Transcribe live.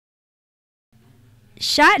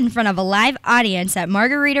Shot in front of a live audience at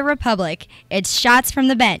Margarita Republic, it's Shots from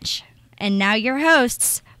the Bench. And now your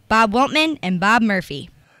hosts, Bob Wiltman and Bob Murphy.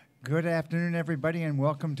 Good afternoon, everybody, and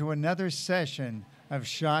welcome to another session of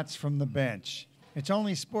Shots from the Bench. It's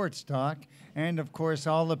only sports talk, and of course,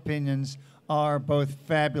 all opinions are both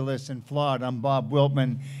fabulous and flawed. I'm Bob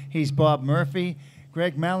Wiltman. He's Bob Murphy.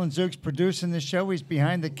 Greg Malinzuk's producing the show. He's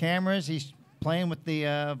behind the cameras. He's playing with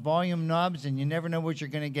the volume knobs, and you never know what you're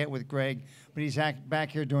going to get with Greg. But he's back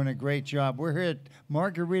here doing a great job. We're here at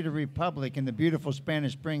Margarita Republic in the beautiful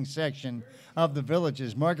Spanish Springs section of the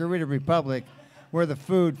Villages. Margarita Republic, where the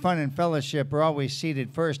food, fun, and fellowship are always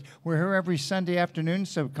seated first. We're here every Sunday afternoon,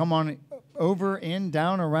 so come on over, in,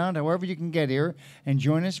 down, around, however you can get here, and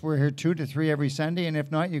join us. We're here 2 to 3 every Sunday, and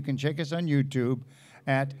if not, you can check us on YouTube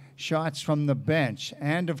at Shots from the Bench.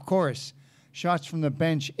 And, of course, Shots from the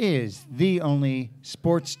Bench is the only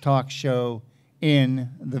sports talk show in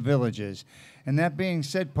the Villages. And that being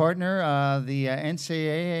said, partner, the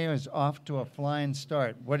NCAA is off to a flying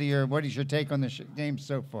start. What is your take on the game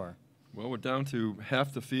so far? Well, we're down to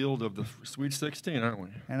half the field of the Sweet 16, aren't we?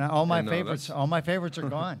 And all my favorites are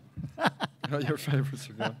gone. Your favorites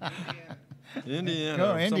are gone. Indiana.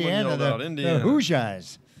 Go Indiana. The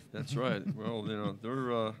Hoosiers. That's right. Well, you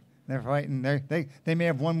know, they're fighting. They may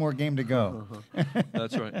have one more game to go.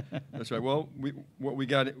 That's right. That's right. Well, what we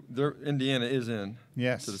got, Indiana is in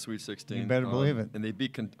to the Sweet 16. You better believe it. And they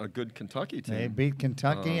beat a good Kentucky team. They beat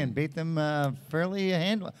Kentucky and beat them fairly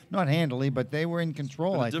not handily, but they were in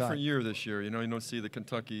control. But a different year this year. You know, you don't see the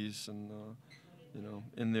Kentuckys and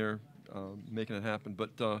in there making it happen.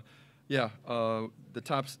 But the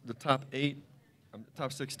top 8,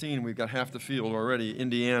 top 16, we've got half the field already.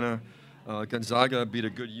 Indiana. Gonzaga beat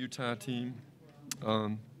a good Utah team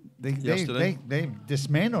yesterday. They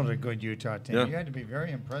dismantled a good Utah team. Yeah. You had to be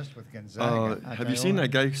very impressed with Gonzaga. Have you seen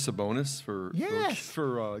that guy Sabonis for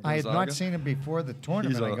Gonzaga? I had not seen him before the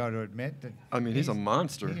tournament, I got to admit. He's a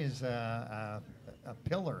monster. He is a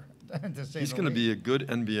pillar, to say He's going to be a good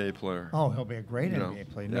NBA player. Oh, he'll be a great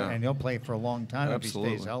NBA player, and he'll play for a long time if he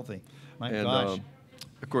stays healthy. My gosh.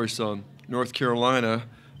 Of course, North Carolina...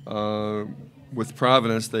 with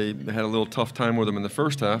Providence, they had a little tough time with them in the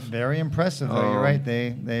first half. Very impressive, though. You're right.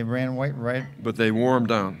 They ran right. But they wore them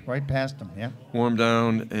down. Right past them, yeah. Wore them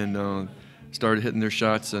down and started hitting their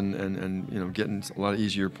shots and getting a lot of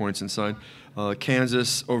easier points inside.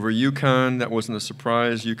 Kansas over UConn. That wasn't a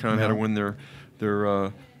surprise. UConn had to win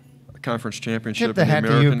their conference championship. Tip the hat to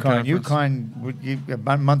UConn. UConn,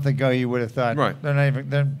 about a month ago, you would have thought they're not even.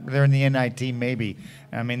 They're in the NIT maybe.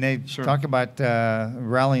 I mean, they talk about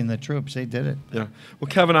rallying the troops. They did it. Yeah. Well,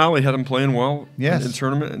 Kevin Ollie had them playing well in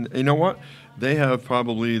tournament, and you know what? They have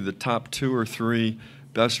probably the top 2 or 3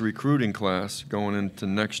 best recruiting class going into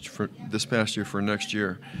this past year for next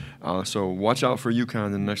year. So watch out for UConn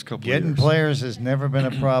in the next couple of years. Getting players has never been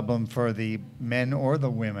a problem for the men or the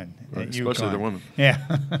women at especially UConn. the women.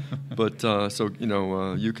 Yeah. But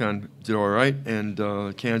UConn did all right, and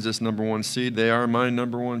Kansas #1 seed. They are my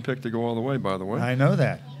 #1 pick to go all the way, by the way. I know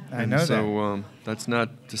that. So that's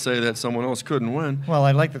not to say that someone else couldn't win. Well,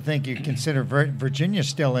 I'd like to think you consider Virginia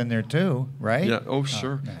still in there too, right? Yeah. Oh,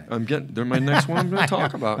 sure. They're my next one I'm going to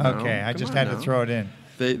talk about. Okay, now. I just had to throw it in.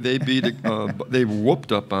 They beat. They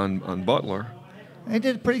whooped up on Butler. They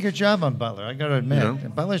did a pretty good job on Butler. I got to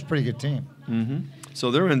admit, Butler's a pretty good team. Mm-hmm.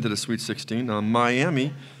 So they're into the Sweet 16.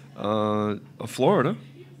 Miami, Florida.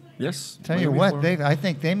 Yes. Tell you what, I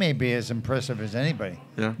think they may be as impressive as anybody.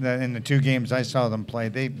 Yeah. In the 2 games I saw them play,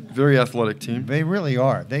 very athletic team. They really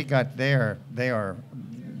are. They got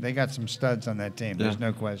some studs on that team. There's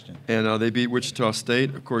no question. And they beat Wichita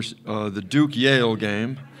State. Of course, the Duke-Yale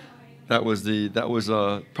game. That was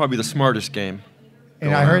probably the smartest game.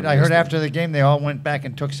 And I heard after the game they all went back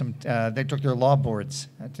and took they took their law boards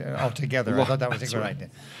all together. I thought that was a good idea.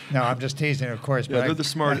 No, I'm just teasing, of course. Yeah, but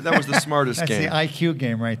that was the smartest game. That's the IQ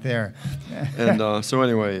game right there. And so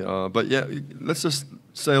anyway, but yeah, let's just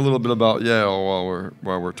say a little bit about Yale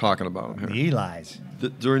while we're talking about them here. The Elis.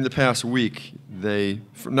 During the past week,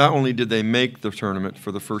 not only did they make the tournament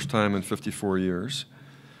for the first time in 54 years,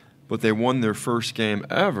 but they won their first game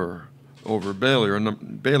ever over Baylor, a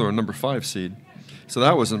 #5 seed. So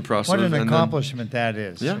that was impressive. What an accomplishment that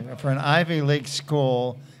is. Yeah. For an Ivy League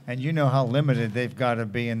school, and you know how limited they've got to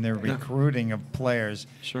be in their recruiting of players,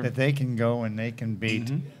 that they can go and they can beat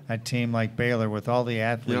a team like Baylor with all the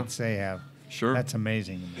athletes they have. Sure. That's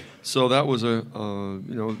amazing. So that was a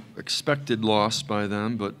expected loss by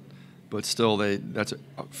them, but still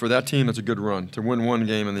for that team that's a good run to win one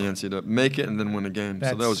game in the NCAA, make it and then win a game.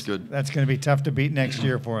 So that was good. That's going to be tough to beat next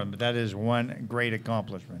year for them, but that is one great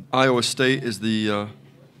accomplishment. Iowa State is the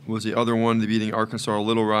was the other one, beating Arkansas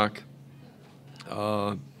Little Rock.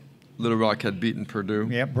 Little Rock had beaten Purdue.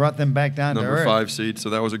 Yeah, brought them back down to earth. Number 5 seed. So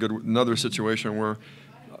that was another situation where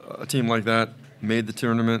a team like that made the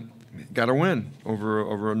tournament, got a win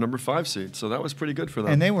over a number 5 seed. So that was pretty good for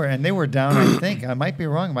them. And they were down. I think I might be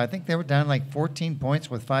wrong, but I think they were down like 14 points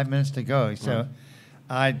with 5 minutes to go. So.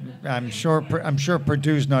 Right. I'm sure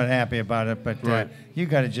Purdue's not happy about it, but right. You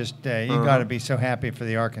got to you got to be so happy for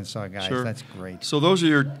the Arkansas guys. Sure. That's great. So those are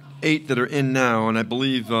your 8 that are in now, and I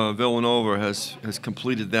believe Villanova has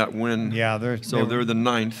completed that win. Yeah, they're the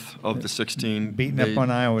 9th of the 16. Beating up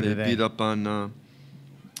on Iowa today. They beat up on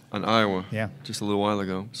Iowa. Yeah. Just a little while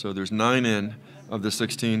ago. So there's 9 in of the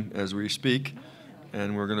 16 as we speak,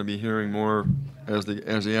 and we're going to be hearing more as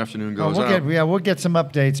the afternoon goes out. We'll get some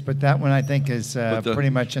updates, but that one I think is pretty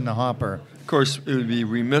much in the hopper. Of course, it would be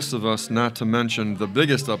remiss of us not to mention the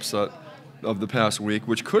biggest upset of the past week,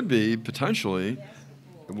 which could be potentially,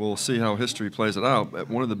 we'll see how history plays it out,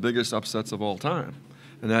 one of the biggest upsets of all time,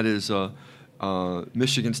 and that is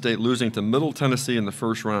Michigan State losing to Middle Tennessee in the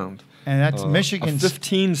first round. And that's Michigan's a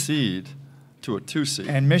 15 seed to a 2 seed.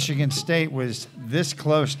 And Michigan State was this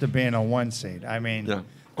close to being a 1 seed. I mean, yeah.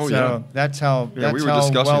 That's how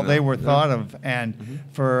well they were thought of. And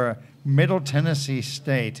for Middle Tennessee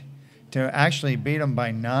State to actually beat them by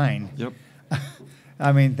 9. Yep.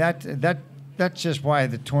 I mean, that's just why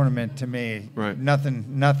the tournament, to me,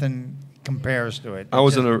 nothing compares to it. I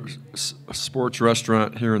was in a sports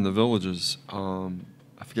restaurant here in the Villages. I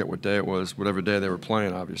forget what day it was, whatever day they were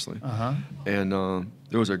playing, obviously. And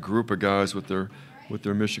there was a group of guys with their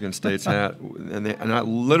Michigan State's hat, and I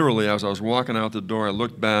literally, as I was walking out the door, I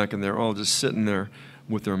looked back, and they're all just sitting there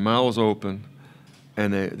with their mouths open,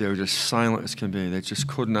 and they were just silent as can be. They just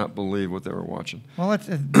could not believe what they were watching. Well,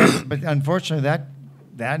 but unfortunately,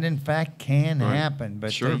 that in fact can happen,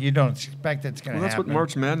 but sure. You don't expect it's going to happen. That's what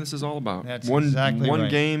March Madness is all about. That's one right.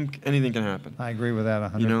 game, anything can happen. I agree with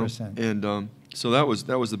that 100%. And so that was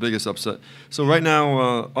the biggest upset. So right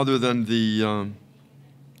now, other than the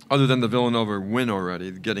Villanova win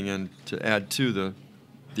already, getting in to add to the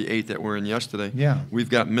 8 that were in yesterday. Yeah. We've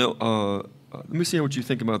got let me see what you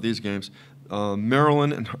think about these games.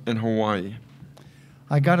 Maryland and Hawaii.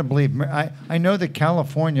 I got to believe. I know that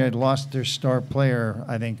California had lost their star player,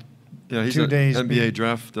 I think, Yeah, he's 2 days. NBA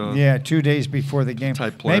draft. 2 days before the game.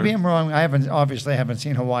 Type player. Maybe I'm wrong. I obviously haven't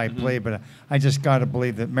seen Hawaii play, but I just got to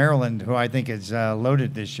believe that Maryland, who I think is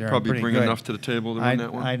loaded this year, Probably bring good. enough to the table to win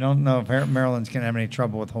that one. I don't know if Maryland's going to have any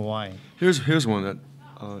trouble with Hawaii. Here's one that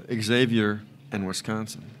Xavier and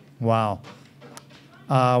Wisconsin. Wow.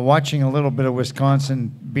 Watching a little bit of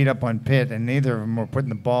Wisconsin beat up on Pitt, and neither of them were putting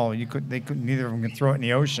the ball. Neither of them could throw it in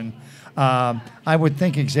the ocean. I would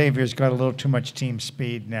think Xavier's got a little too much team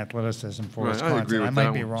speed and athleticism for Wisconsin. I agree with I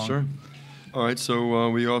might be wrong. Sure. All right, so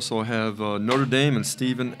we also have Notre Dame and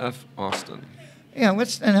Stephen F. Austin. Yeah,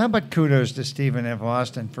 and how about kudos to Stephen F.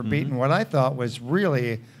 Austin for beating what I thought was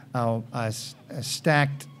really a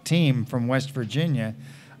stacked team from West Virginia.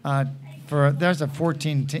 There's a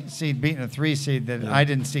 14 seed beating a 3 seed that I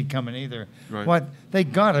didn't see coming either. Right. They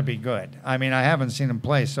got to be good. I mean, I haven't seen them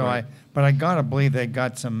play, so but I got to believe they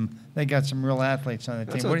got some real athletes on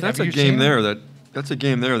the team. That's a game there that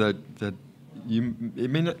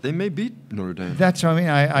they may beat Notre Dame. That's what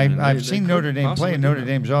I mean. I've seen Notre Dame play, and Notre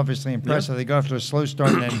Dame's obviously impressive. They got off to a slow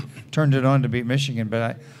start and then turned it on to beat Michigan.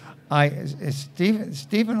 But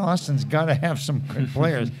Stephen Austin's got to have some good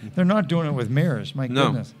players. They're not doing it with mirrors. My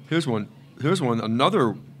goodness. Here's one.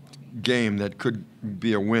 Another game that could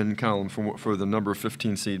be a win column for the number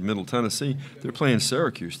 15 seed Middle Tennessee. They're playing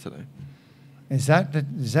Syracuse today. Is that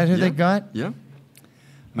who they got? Yeah.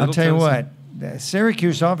 I'll tell you what.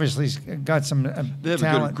 Syracuse obviously got some They have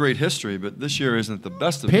talent. a great history, but this year isn't the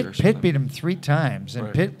best of years. Pitt beat them 3 times,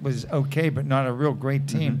 and Pitt was okay, but not a real great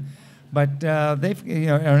team. But they've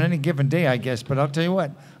on any given day, I guess. But I'll tell you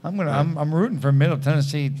what, I'm rooting for Middle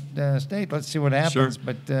Tennessee State. Let's see what happens.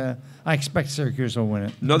 Sure. But I expect Syracuse will win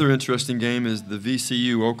it. Another interesting game is the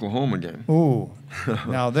VCU Oklahoma game. Ooh,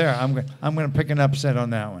 now I'm going to pick an upset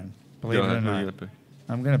on that one. Believe it or not,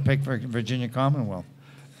 I'm going to pick for Virginia Commonwealth.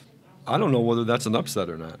 I don't know whether that's an upset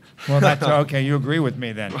or not. Well, that's okay. You agree with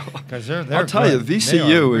me then, because they're I'll tell you,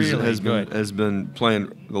 VCU has been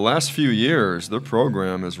playing the last few years. Their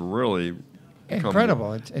program is really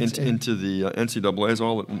incredible. It's into the NCAA's a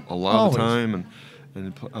lot of the time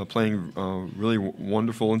and playing really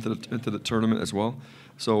wonderful into the tournament as well.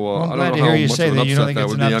 So I'm glad to hear you say that you don't think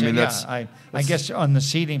it's an upset. I guess on the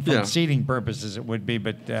seeding, from seeding purposes, it would be,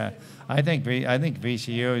 but I think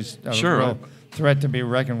VCU is a real threat to be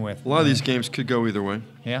reckoned with. A lot of these games could go either way.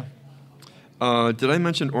 Yeah. Did I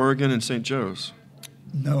mention Oregon and St. Joe's?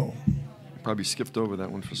 No. Probably skipped over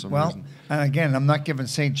that one for some Well, reason. and again, I'm not giving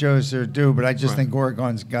St. Joe's their due, but I just Right. think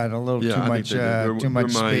Oregon's got a little Yeah, too I much think they do. too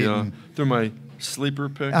much speed. They're my sleeper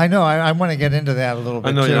pick. I know. I want to get into that a little bit.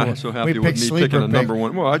 I know too. you're not so happy We with picked me sleeper picking a pick. number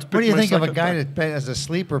one. Well, I just What do you picked my think of a second guy pick. that as a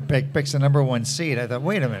sleeper pick picks the number one seed? I thought,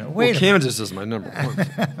 wait a minute, Well, a minute. Kansas is my number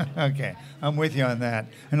one. Okay, I'm with you on that.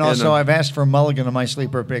 And also, I've asked for a mulligan on my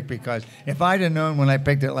sleeper pick because if I'd have known when I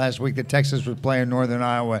picked it last week that Texas was playing Northern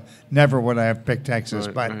Iowa, never would I have picked Texas,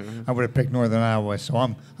 Right, but right. I would have picked Northern Iowa. So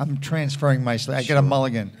I'm transferring my I get a Sure.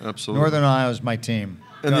 mulligan. Absolutely. Northern Iowa's my team.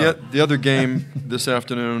 And Go. the other game this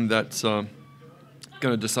afternoon that's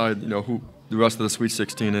going to decide, who the rest of the Sweet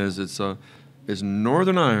 16 is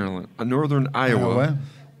Northern Iowa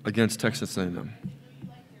against Texas A&M.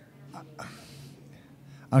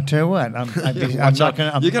 I'll tell you what. I'm Watch not out.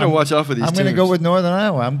 gonna. You got to watch out for these I'm going to teams. go with Northern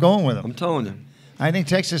Iowa. I'm going with them. I'm telling you. I think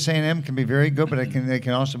Texas A&M can be very good, but they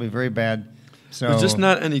can also be very bad. So There's just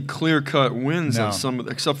not any clear-cut wins No. on some,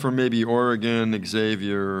 except for maybe Oregon,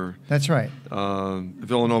 Xavier. That's right.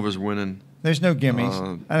 Villanova's winning. There's no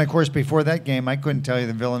gimmies. And of course, before that game, I couldn't tell you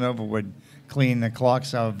that Villanova would clean the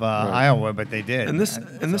clocks of Iowa, but they did. And this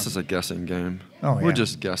is a guessing game. Oh, We're yeah.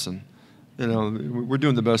 just guessing. We're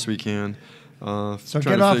doing the best we can. So trying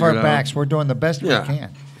get to off figure our it out. backs. We're doing the best Yeah. we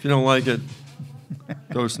can. If you don't like it,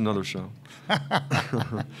 go to another show.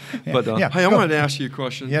 But Yeah, hey, I go. wanted to ask you a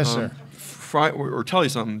question. Yes, sir. Or tell you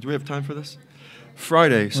something. Do we have time for this?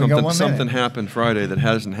 Friday, got 1 minute. something happened Friday that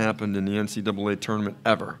hasn't happened in the NCAA tournament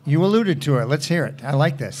ever. You alluded to it. Let's hear it. I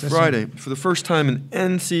like this. Friday, for the first time in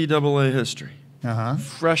NCAA history, Uh-huh.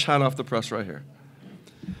 fresh hot off the press right here,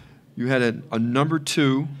 you had a number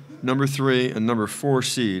 2, number 3, and number 4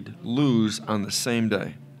 seed lose on the same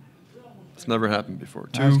day. It's never happened before.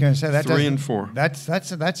 2, I was going to say that 3, doesn't- and 4.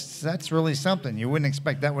 That's really something. You wouldn't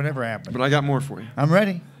expect that would ever happen. But I got more for you. I'm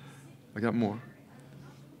ready. I got more.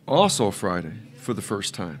 Also Friday, for the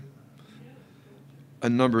first time, a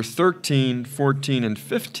number 13, 14, and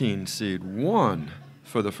 15 seed won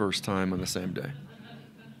for the first time on the same day.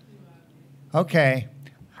 Okay.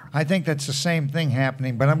 I think that's the same thing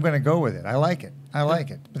happening, but I'm going to go with it. I like it. I like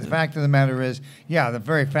it. But the fact of the matter is, the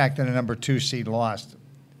very fact that a number 2 seed lost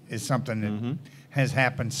is something that has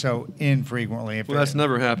happened so infrequently. Well, that's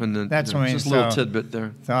never happened. That's what I mean. Just a little tidbit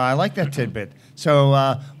there. So I like that tidbit.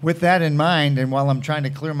 So with that in mind, and while I'm trying to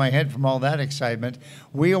clear my head from all that excitement,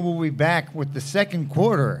 we will be back with the second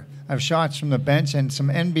quarter of Shots from the Bench and some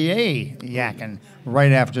NBA yakking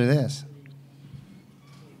right after this.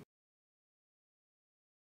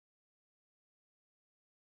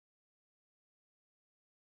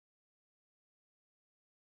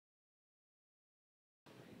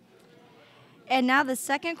 And now the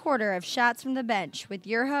second quarter of Shots from the Bench with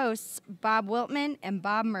your hosts, Bob Wiltman and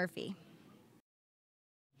Bob Murphy.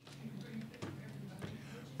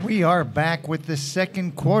 We are back with the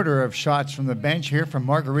second quarter of Shots from the Bench here from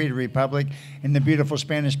Margarita Republic in the beautiful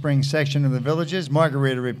Spanish Springs section of the Villages.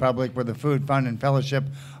 Margarita Republic, where the food, fun, and fellowship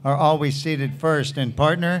are always seated first. And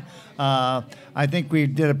partner, I think we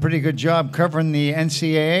did a pretty good job covering the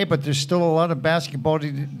NCAA, but there's still a lot of basketball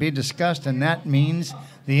to be discussed, and that means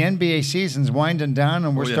the NBA season's winding down,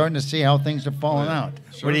 and we're starting to see how things are falling out.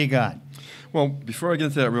 Sure. What do you got? Well, before I get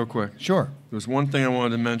into that real quick, Sure. there's one thing I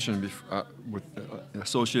wanted to mention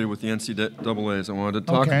associated with the NCAAs I wanted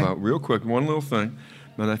to talk about real quick. One little thing,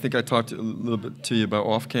 and I think I talked a little bit to you about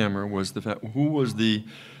off camera, was the fact who was the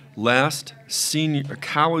last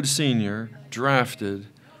college senior drafted,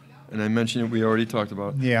 and I mentioned it, we already talked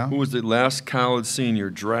about. Yeah. Who was the last college senior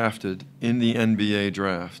drafted in the NBA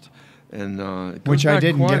draft? And it goes Which I back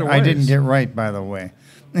didn't quite get. a I didn't ways. get right, by the way.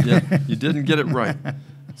 Yeah, you didn't get it right.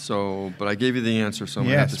 So, but I gave you the answer, so I'm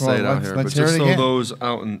gonna have Yes, to say it well, out here. let's But just hear it so again. those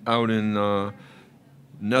out in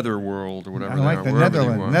Netherworld or whatever I like they the are, wherever they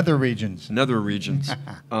Netherlands, were. nether regions. Nether regions.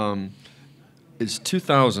 It's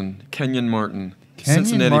 2000. Kenyon Martin, Kenyon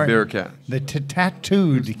Cincinnati Martin, Bearcat. The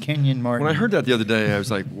tattooed Kenyon Martin. When I heard that the other day, I was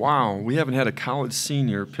like, "Wow, we haven't had a college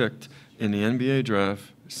senior picked in the NBA draft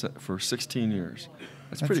for 16 years."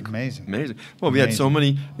 That's pretty amazing. Amazing. Well, we had so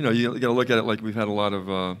many. You got to look at it like we've had a lot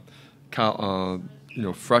of,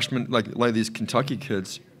 freshmen, like these Kentucky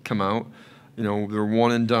kids come out. They're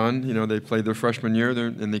one and done. They played their freshman year,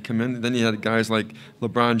 and they come in. Then you had guys like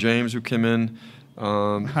LeBron James who came in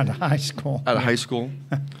out of high school. Out of high school,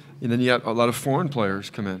 and then you got a lot of foreign players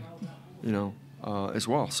come in, as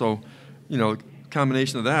well. So,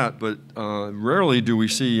 combination of that. But rarely do we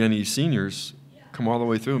see any seniors come all the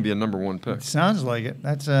way through and be a number 1 pick. Sounds like it.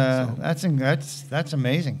 That's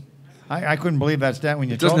amazing. I couldn't believe that's that when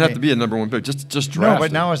you It doesn't told have me. to be a number one pick. Just draft. No,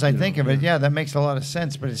 but it, now as I you think know. of it, yeah, that makes a lot of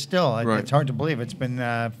sense. But it's still, Right. it's hard to believe. It's been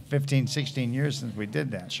 15, 16 years since we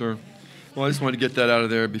did that. Sure. Well, I just wanted to get that out of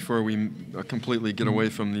there before we completely get away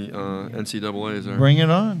from the NCAAs there. Bring it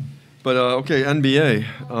on. But okay,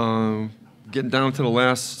 NBA. Getting down to the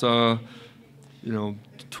last, 12,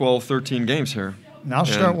 13 games here. And I'll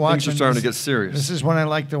start And watching. Things are starting to get serious. This is when I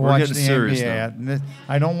like to We're watch getting the serious NBA. now. And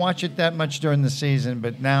I don't watch it that much during the season,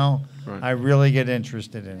 but now Right. I really get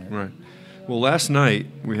interested in it. Right. Well, last night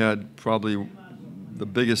we had probably the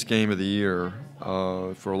biggest game of the year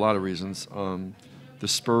for a lot of reasons. The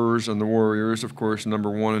Spurs and the Warriors, of course, number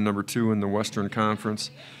 1 and number 2 in the Western Conference.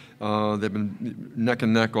 They've been neck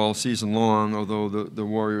and neck all season long, although the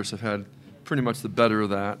Warriors have had pretty much the better of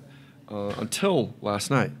that until last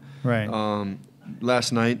night. Right.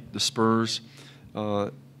 Last night, the Spurs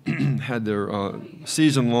had their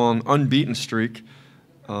season-long unbeaten streak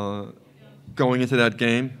going into that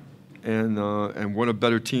game, and what a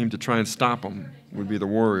better team to try and stop them would be the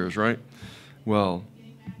Warriors, right? Well,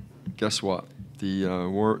 guess what?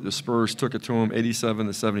 The Spurs took it to them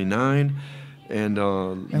 87-79, and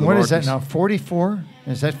what is that now? 44?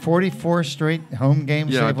 Is that 44 straight home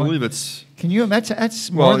games? Yeah, I they've won? believe it's Can you? That's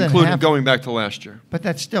more well, than including half. going back to last year. But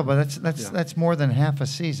that's more than half a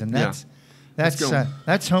season. Yeah.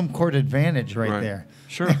 That's home court advantage right there.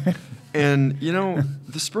 Sure. And,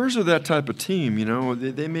 the Spurs are that type of team,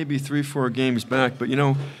 They may be 3-4 games back, but,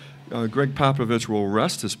 Greg Popovich will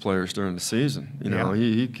rest his players during the season. Yeah.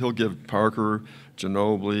 He'll give Parker,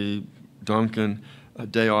 Ginobili, Duncan a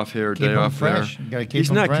day off here, Keep day him off fresh. there. You gotta keep He's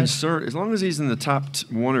him not fresh. concerned. As long as he's in the top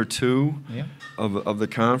 1 or 2 Yeah. of the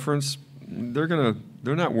conference, they're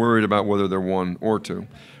not worried about whether they're 1 or 2.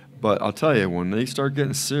 But I'll tell you, when they start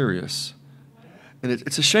getting serious, and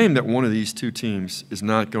it's a shame that one of these two teams is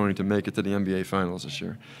not going to make it to the NBA Finals this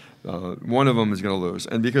year. One of them is going to lose.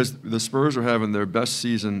 And because the Spurs are having their best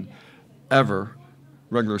season ever,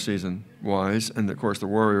 regular season-wise, and, of course, the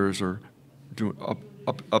Warriors are doing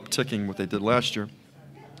upticking what they did last year.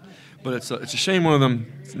 But it's a shame one of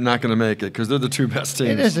them is not going to make it because they're the two best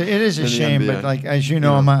teams. It is a in the shame, NBA. but like as you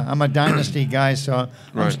know, I'm a dynasty guy, so I'm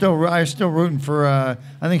Right. still rooting for. I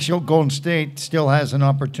think Golden State still has an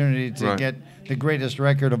opportunity to Right. get the greatest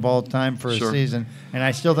record of all time for Sure. a season, and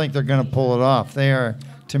I still think they're going to pull it off. They are,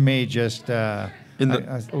 to me, just a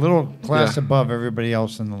little class above everybody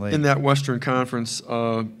else in the league. In that Western Conference,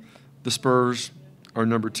 the Spurs are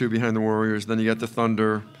number 2 behind the Warriors. Then you got the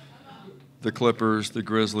Thunder, the Clippers, the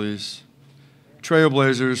Grizzlies,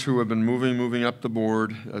 Trailblazers, who have been moving up the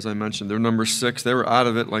board. As I mentioned, they're number 6. They were out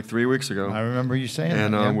of it like 3 weeks ago. I remember you saying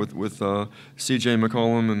And that. Yeah. with C.J.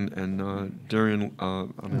 McCollum and Darian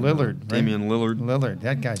Lillard, right? Damian Lillard,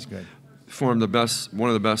 that guy's good. formed one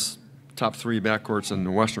of the best top 3 backcourts in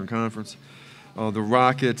the Western Conference. The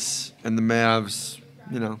Rockets and the Mavs,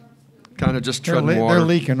 kind of just treading water. They're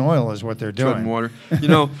leaking oil, is what they're doing. Treading water.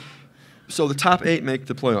 So the top 8 make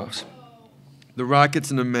the playoffs. The Rockets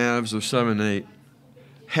and the Mavs are 7-8.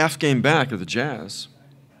 Half game back of the Jazz.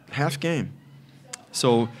 Half game.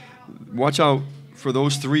 So watch out for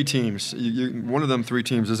those 3 teams. One of them 3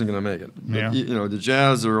 teams isn't going to make it. Yeah. The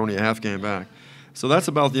Jazz are only a half game back. So that's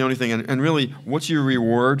about the only thing. And really, what's your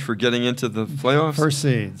reward for getting into the playoffs? First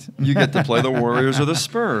seeds. You get to play the Warriors or the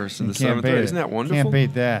Spurs in the 7th grade. Isn't that wonderful? Can't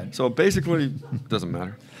beat that. So basically, it doesn't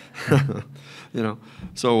matter.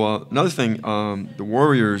 So another thing, the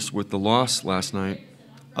Warriors with the loss last night,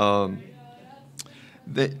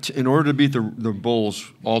 in order to beat the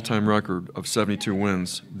Bulls' all-time record of 72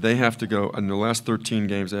 wins, they have to go in the last 13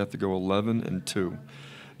 games. They have to go 11-2.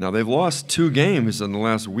 Now they've lost 2 games in the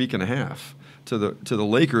last week and a half to the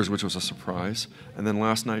Lakers, which was a surprise, and then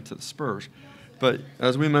last night to the Spurs. But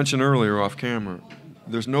as we mentioned earlier off camera,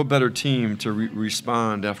 there's no better team to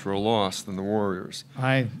respond after a loss than the Warriors.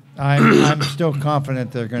 I'm still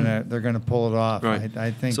confident they're gonna pull it off. Right.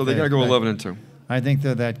 I think so. They got to go 11-2. I think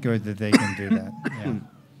they're that good that they can do that. Yeah.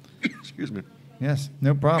 Excuse me. Yes,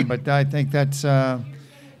 no problem. But I think that's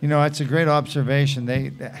that's a great observation.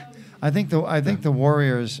 I think the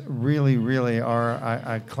Warriors really are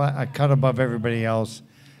a cut above everybody else.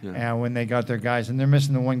 Yeah. When they got their guys, and they're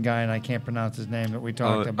missing the one guy, and I can't pronounce his name that we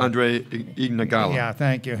talked about. Andre Iguodala. Yeah,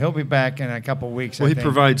 thank you. He'll be back in a couple of weeks. Well, I he think.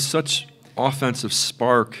 provides such offensive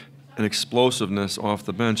spark and explosiveness off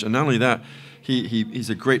the bench, and not only that, he's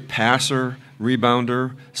a great passer,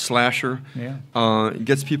 rebounder, slasher. Yeah.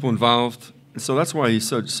 Gets people involved, so that's why he's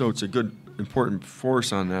such a good, important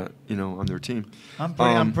force on that, on their team.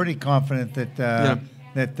 I'm pretty confident that.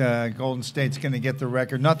 That Golden State's going to get the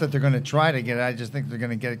record. Not that they're going to try to get it. I just think they're going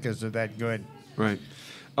to get it because they're that good. Right.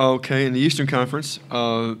 Okay, in the Eastern Conference,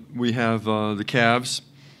 we have the Cavs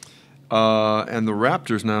and the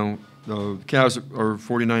Raptors now. The Cavs are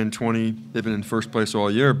 49-20. They've been in first place all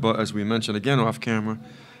year, but as we mentioned again off camera,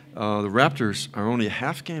 the Raptors are only a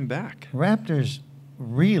half game back. Raptors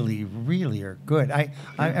really, really are good. I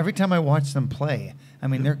every time I watch them play, I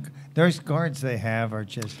mean, those guards they have are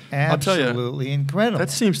just absolutely incredible. That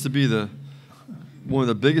seems to be one of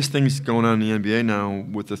the biggest things going on in the NBA now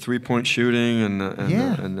with the three-point shooting and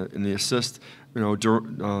the assist. You know,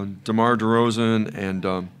 DeMar DeRozan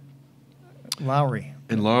and Lowry.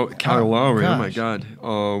 And Kyle Lowry. Gosh. Oh my God!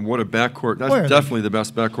 What a backcourt! That's definitely the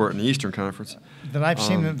best backcourt in the Eastern Conference that I've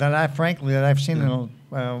seen. That I've seen in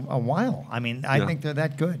a while. I mean, I think they're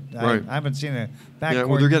that good. Right. I haven't seen a backcourt. Yeah,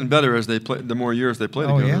 well, they're getting better as they play. The more years they play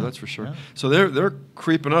together, that's for sure. Yeah. So they're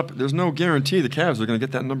creeping up. There's no guarantee the Cavs are going to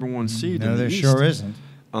get that number one seed. No, in the there East. Sure isn't.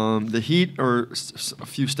 The Heat are a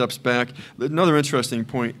few steps back. Another interesting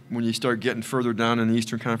point when you start getting further down in the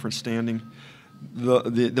Eastern Conference standing,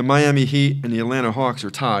 the Miami Heat and the Atlanta Hawks are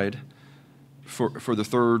tied for the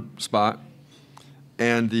third spot,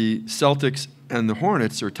 and the Celtics and the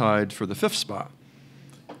Hornets are tied for the fifth spot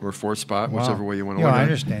or fourth spot, whichever way you want to look at it. I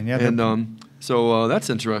understand. Yeah, and so that's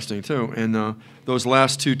interesting too. And those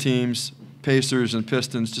last two teams, Pacers and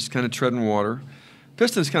Pistons, just kind of treading water.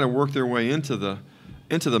 Pistons kind of work their way into the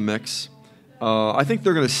mix. I think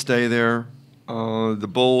they're going to stay there. The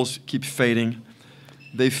Bulls keep fading.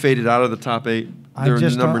 They've faded out of the top 8. They're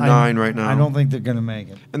number 9 right now. I don't think they're going to make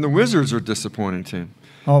it. And the Wizards are a disappointing team.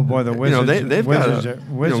 Oh boy, the Wizards! They've Wizards got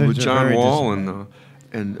with John Wall and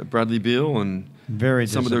Bradley Beal and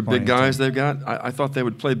some of their big guys they've got. I thought they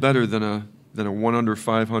would play better than a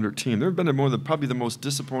 1-500 team. They've been probably the most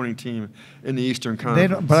disappointing team in the Eastern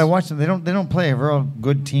Conference. But I watched them. They don't play a real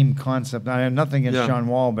good team concept. I have nothing against John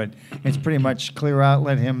Wall, but it's pretty much clear out,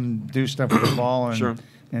 let him do stuff with the ball,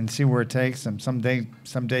 and see where it takes him. Some days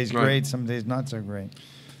great, some days not so great.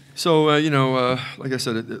 So like I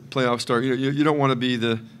said, the playoff start. You don't want to be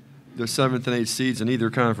the 7th and 8th seeds in either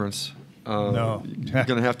conference. No, you're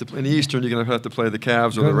going to have to in the Eastern. You're going to have to play the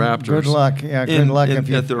Cavs or the Raptors. Good luck, good luck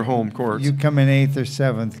at their home courts. You come in 8th or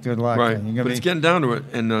 7th. Good luck. Right, but it's getting down to it,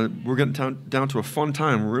 and we're getting down to a fun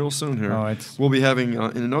time real soon here. We'll be having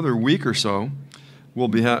in another week or so. We'll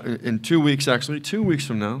be in 2 weeks actually. 2 weeks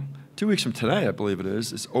from now. 2 weeks from today, I believe it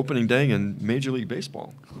is. It's opening day in Major League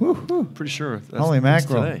Baseball. Woo-hoo. Pretty sure. Holy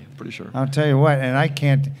mackerel! Today, pretty sure. I'll tell you what, and I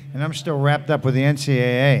can't, and I'm still wrapped up with the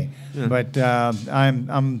NCAA. Yeah. But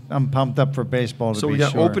I'm pumped up for baseball. So we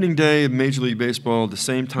got opening day of Major League Baseball at the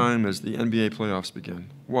same time as the NBA playoffs begin.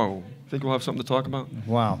 Whoa! Think we'll have something to talk about?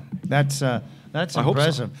 Wow, that's impressive. Hope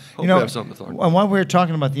so. Hope we have something to talk about. And while we were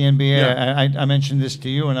talking about the NBA, I mentioned this to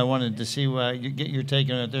you, and I wanted to see you get your take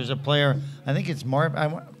on it. There's a player, I think it's I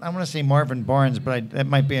want to say Marvin Barnes, but that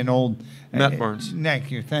might be an old Matt Barnes.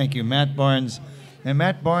 Thank you, Matt Barnes. And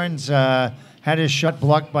Matt Barnes had his shot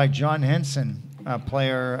blocked by John Henson, a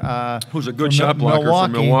player who's a good shot blocker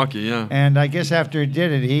from Milwaukee. Yeah. And I guess after he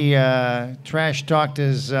did it, he trash talked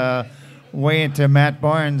his way into Matt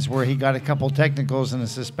Barnes, where he got a couple technicals and a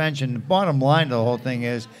suspension. The bottom line to the whole thing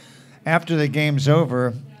is, after the game's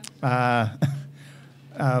over, Barnes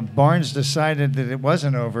decided that it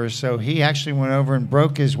wasn't over, so he actually went over and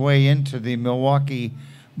broke his way into the Milwaukee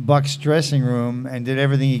Bucks dressing room and did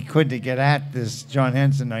everything he could to get at this John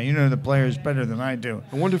Henson. Now, you know the players better than I do.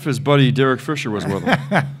 I wonder if his buddy Derek Fisher was with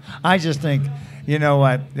him. I just think, you know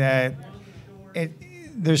what,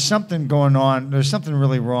 there's something going on. There's something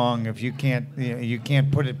really wrong if you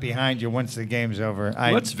can't put it behind you once the game's over.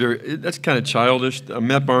 That's kind of childish.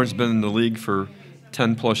 Matt Barnes has been in the league for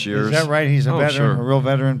 10+ years. Is that right? He's a veteran, a real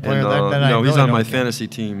veteran player. And, he's on my fantasy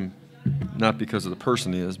team, not because of the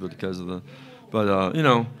person he is, but because of the. But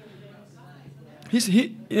to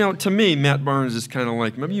me, Matt Barnes is kind of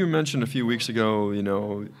like, maybe you mentioned a few weeks ago,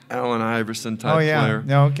 Allen Iverson type player.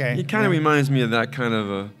 No, okay. He kind of reminds me of that kind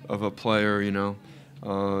of a player,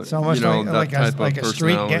 It's almost like a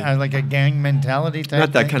street gang, like a gang mentality type.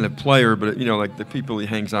 Not that kind of player, but like the people he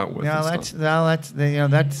hangs out with.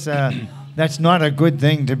 That's not a good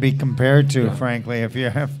thing to be compared to, frankly. If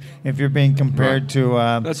you're being compared to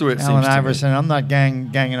that's the way it Allen seems Iverson, to me. I'm not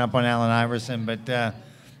ganging up on Allen Iverson, but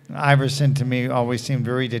Iverson to me always seemed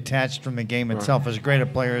very detached from the game itself. As great a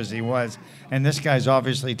player as he was, and this guy's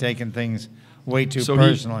obviously taken things way too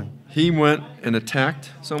personally. He went and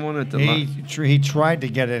attacked someone at the. He tried to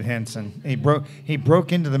get at Henson. He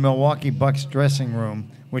broke into the Milwaukee Bucks dressing room,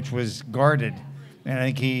 which was guarded. And I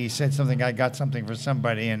think he said something. I got something for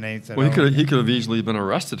somebody, and they said. Well, he could have easily been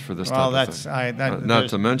arrested for this. Well, type that's of thing. I not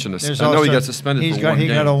to mention this. I know he got suspended for 1 game. He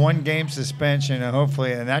got a 1-game suspension, and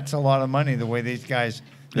hopefully, and that's a lot of money. The way these guys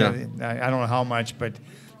Yeah. I don't know how much, but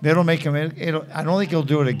it'll make him. I don't think he'll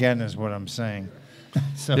do it again. Is what I'm saying.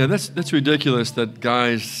 So. Yeah, that's ridiculous. That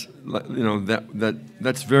guys,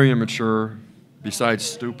 that's very immature. Besides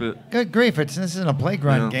stupid. Good grief! This isn't a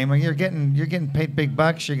playground game. You're getting paid big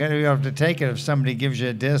bucks. You're going to have to take it if somebody gives you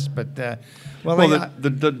a disc. But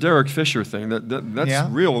the Derek Fisher thing that's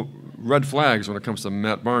real red flags when it comes to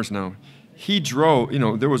Matt Barnes. Now, he drove.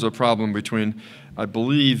 There was a problem between, I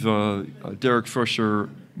believe, Derek Fisher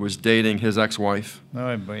was dating his ex-wife.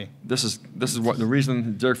 Oh boy! This is what the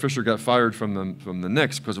reason Derek Fisher got fired from the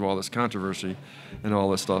Knicks because of all this controversy and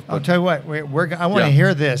all this stuff. But, I'll tell you what. I want to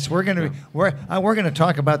hear this. We're gonna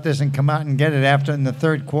talk about this and come out and get it after in the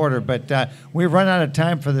third quarter. But we've run out of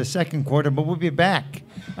time for the second quarter. But we'll be back.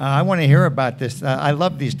 I want to hear about this. I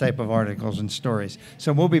love these type of articles and stories.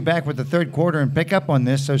 So we'll be back with the third quarter and pick up on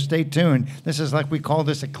this. So stay tuned. This is like we call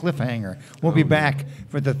this a cliffhanger. We'll be back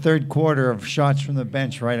for the third quarter of Shots from the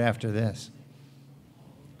Bench right after this.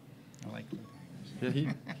 I like cliffhangers.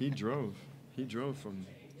 Yeah, he drove from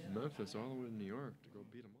Memphis all the way to New York to go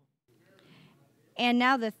beat him up. And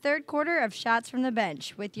now the third quarter of Shots from the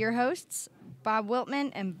Bench with your hosts, Bob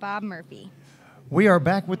Wiltman and Bob Murphy. We are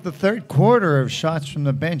back with the third quarter of Shots from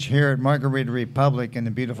the Bench here at Margarita Republic in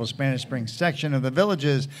the beautiful Spanish Springs section of the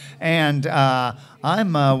Villages. And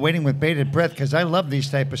I'm waiting with bated breath because I love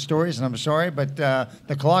these type of stories, and I'm sorry, but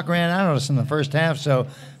the clock ran out of us in the first half. So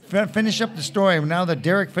finish up the story. Now that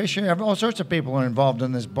Derek Fisher, all sorts of people are involved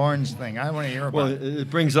in this Barnes thing. I want to hear about it. Well, it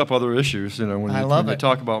brings up other issues, when you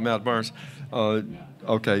talk about Matt Barnes.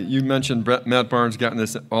 Okay, you mentioned Matt Barnes got in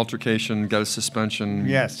this altercation, got a suspension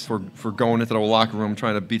for going into the locker room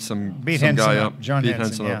trying to beat some guy up. John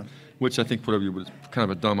Henson up, which I think probably was kind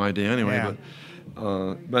of a dumb idea anyway. Yeah.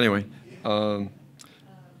 But anyway,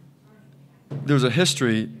 there's a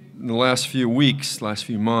history in the last few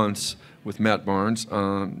months with Matt Barnes,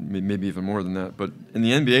 maybe even more than that. But in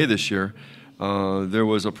the NBA this year, there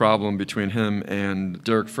was a problem between him and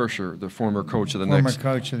Derek Fisher, the former coach of the Knicks,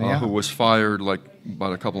 who was fired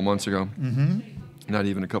about a couple months ago. Mm-hmm. Not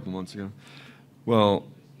even a couple months ago. Well,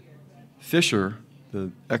 Fisher,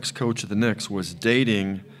 the ex-coach of the Knicks, was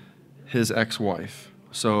dating his ex-wife.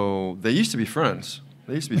 So they used to be friends.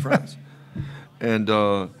 And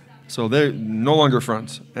so they're no longer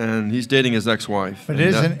friends. And he's dating his ex-wife. But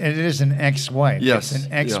it is an ex-wife. Yes. It's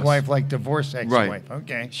an ex-wife like divorced ex-wife. Right.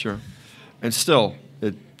 Okay. Sure. And still,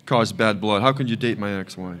 it caused bad blood. How could you date my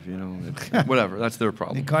ex-wife? Whatever. That's their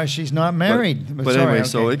problem. Because she's not married. But anyway,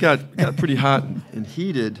 so it got pretty hot and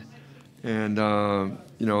heated, and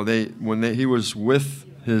he was with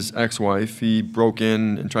his ex-wife, he broke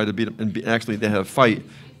in and tried to beat him. And actually, they had a fight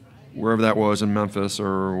wherever that was in Memphis,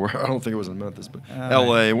 or I don't think it was in Memphis, but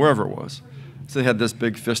L.A., wherever it was. So they had this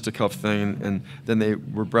big fisticuff thing, and then they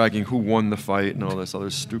were bragging who won the fight and all this other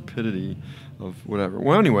stupidity of whatever.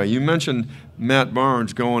 Well, anyway, you mentioned Matt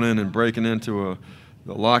Barnes going in and breaking into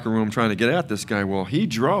the locker room trying to get at this guy. Well, he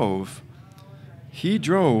drove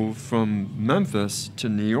from Memphis to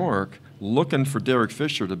New York looking for Derek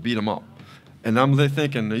Fisher to beat him up. And I'm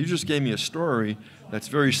thinking, you just gave me a story that's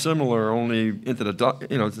very similar, only into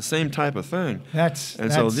it's the same type of thing.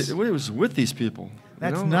 So it was with these people.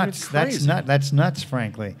 That's nuts. That's nuts,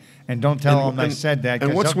 frankly. And don't tell them I said that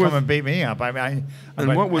because they'll come and beat me up.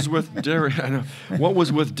 What was with Derek? What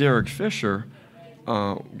was with Derek Fisher?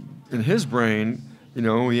 In his brain,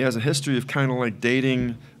 he has a history of kind of like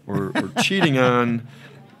dating or cheating on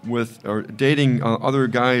or dating other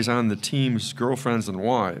guys on the team's girlfriends and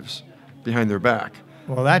wives behind their back.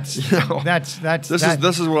 Well, this is what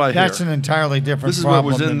I hear. That's an entirely different problem. This is what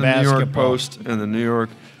was in the basketball. New York Post and the New York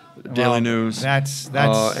Daily News. That's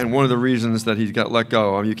and one of the reasons that he got let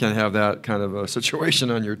go. You can't have that kind of a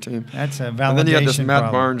situation on your team. That's a validation. And then you had this Matt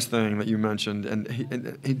problem. Barnes thing that you mentioned, and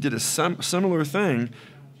he did a similar thing,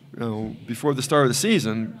 before the start of the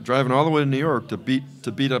season, driving all the way to New York to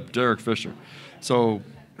beat up Derek Fisher. So,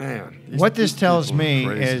 man, what this tells me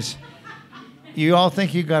is, you all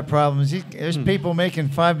think you got problems. There's people making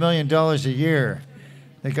 $5 million a year.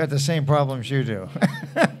 They got the same problems you do.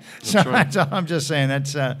 I'm just saying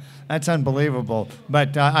that's unbelievable.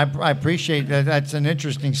 But I appreciate that. That's an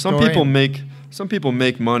interesting story. Some people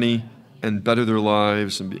make money and better their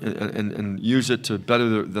lives and use it to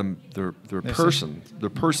better their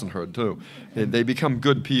personhood too. They become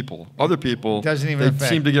good people. Other people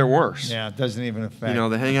seem to get worse. Yeah, it doesn't even affect.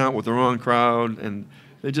 They hang out with the wrong crowd and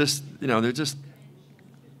they're just.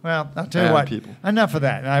 Well, I'll tell you what. People. Enough of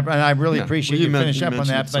that. And I really appreciate you finish up on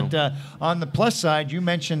that. But on the plus side, you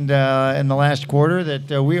mentioned in the last quarter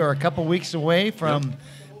that we are a couple weeks away from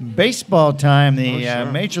baseball time. The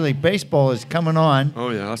Major League Baseball is coming on. Oh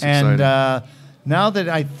yeah, that's exciting. And now that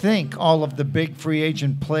I think all of the big free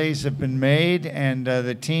agent plays have been made and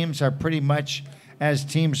the teams are pretty much as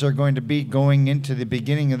teams are going to be going into the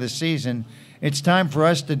beginning of the season, it's time for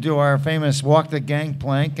us to do our famous walk the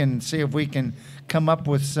gangplank and see if we can come up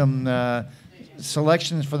with some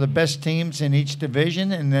selections for the best teams in each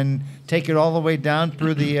division and then take it all the way down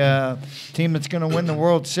through the team that's going to win the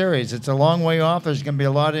World Series. It's a long way off. There's going to be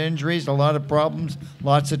a lot of injuries, a lot of problems,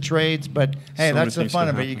 lots of trades. But, hey, So that's the many things fun can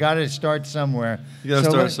of it. happen. You got to start somewhere. You got to So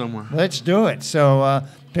start somewhere. Let's do it. So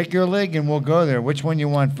pick your league and we'll go there. Which one you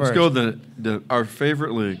want first? Let's go our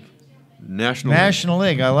favorite league, National League. National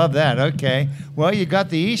League. I love that. Okay. Well, you got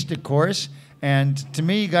the East, of course. And to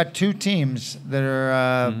me, you got two teams that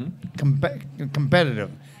are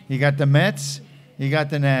competitive. You got the Mets, you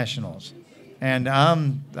got the Nationals. And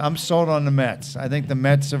I'm sold on the Mets. I think the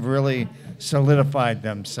Mets have really solidified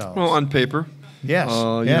themselves. Well, on paper. Yes.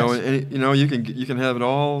 You know, you can have it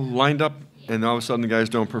all lined up, and all of a sudden the guys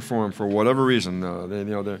don't perform for whatever reason.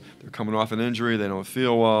 They're coming off an injury. They don't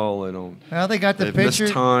feel well. Well, they got the they've pitcher.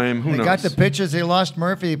 missed time. Who knows? They got the pitchers. They lost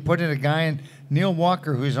Murphy. They put in a guy in Neil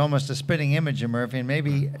Walker, who's almost a spitting image of Murphy, and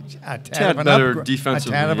maybe a tad of an better upgrade.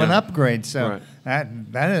 defensively, A tad of an yeah. upgrade. So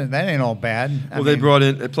Right. that ain't all bad. Well, they brought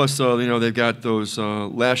in plus they've got those.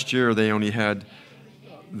 Last year they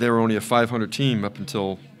were only a 500 team up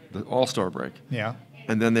until the All-Star break. Yeah.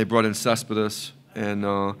 And then they brought in Cespedes, and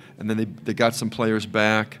then they got some players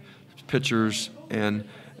back, pitchers and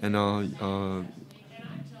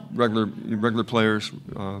regular players,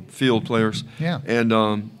 field players. Yeah.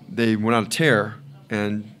 And they went on a tear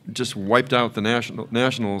and just wiped out the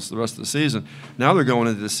Nationals the rest of the season. Now they're going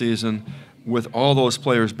into the season with all those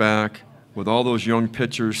players back, with all those young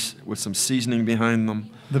pitchers, with some seasoning behind them.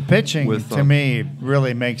 The pitching, to um, me,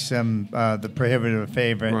 really makes them the prohibitive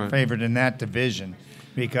Right. favorite in that division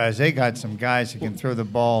because they got some guys who can throw the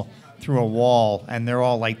ball through a wall, and they're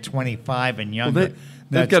all like 25 and younger. Well,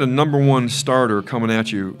 they've got a number one starter coming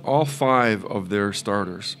at you. All 5 of their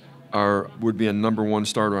starters would be a number one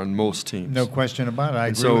starter on most teams. No question about it. I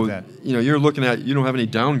agree so, with that. You're looking at, you don't have any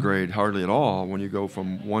downgrade hardly at all when you go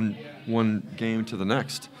from one game to the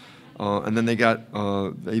next. And then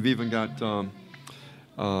they've even got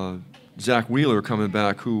Zach Wheeler coming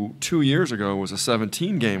back, who 2 years ago was a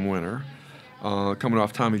 17-game winner, coming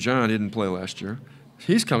off Tommy John. He didn't play last year.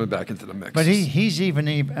 He's coming back into the mix. But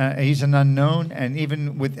he's an unknown, and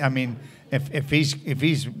even with, if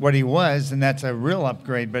he's what he was, then that's a real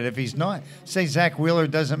upgrade. But if he's not, say Zach Wheeler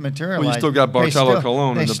doesn't materialize. Well, you still got Bartolo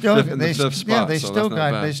Colon in the fifth spot. Yeah, they so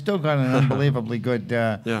still got an unbelievably good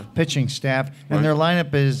pitching staff, and Right. their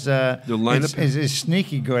lineup is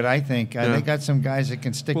sneaky good. I think they got some guys that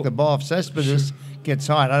can stick the ball. If Cespedes gets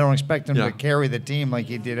hot, I don't expect him to carry the team like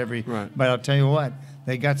he did Right. But I'll tell you what.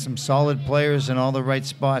 They got some solid players in all the right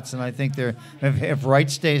spots, and I think if Wright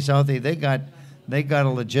stays healthy, they got a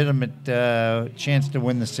legitimate chance to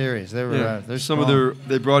win the series. They're strong.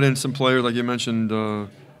 They brought in some players like you mentioned,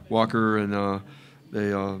 Walker, and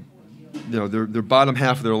their bottom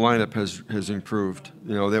half of their lineup has improved.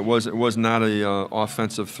 It was not a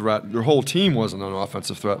offensive threat. Their whole team wasn't an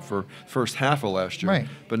offensive threat for first half of last year. Right.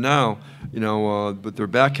 But now, but their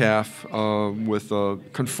back half with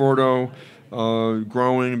Conforto.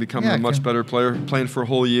 Growing, becoming a much better player, playing for a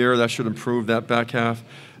whole year. That should improve that back half.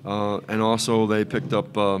 And also they picked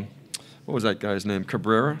up, what was that guy's name?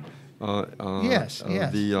 Cabrera? Yes.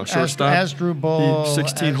 The shortstop. Asdrubal.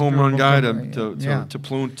 16 home run guy to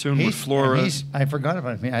platoon with Flores. I forgot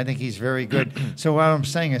about him. I think he's very good. So what I'm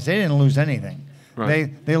saying is they didn't lose anything.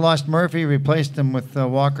 Right. They lost Murphy, replaced him with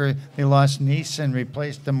Walker. They lost Neese and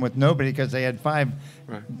replaced him with nobody because they had 5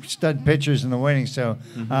 stud pitchers in the waiting. So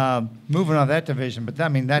moving on that division, but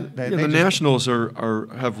the Nationals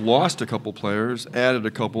have lost a couple players, added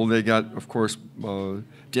a couple. They got, of course,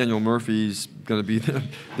 Daniel Murphy's going to be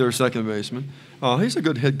their second baseman. He's a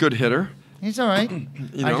good hitter. He's all right.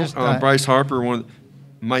 Bryce Harper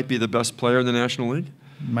might be the best player in the National League.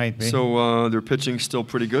 Might be. So their pitching's still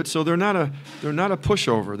pretty good. So they're not a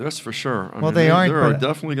pushover. That's for sure. They aren't. They're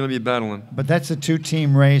definitely going to be battling. But that's a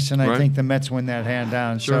 2-team race, and I think the Mets win that hand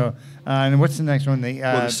down. Sure. So, and what's the next one?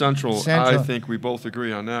 The Central. I think we both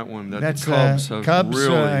agree on that one. That's the Cubs have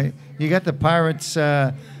really. You got the Pirates.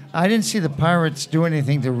 I didn't see the Pirates do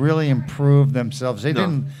anything to really improve themselves. They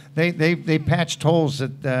didn't. They patched holes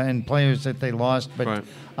in players that they lost. But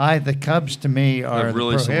the Cubs to me are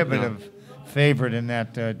really the prohibitive favorite in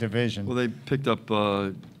that division. Well, they picked up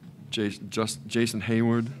Jason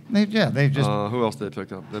Hayward. They've just who else they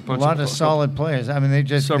picked up? A lot of solid players. I mean,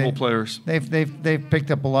 several players. They've picked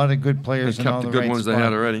up a lot of good players. They kept the good ones they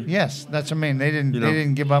had already. Yes, that's what I mean. They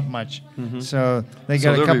didn't give up much. Mm-hmm. So they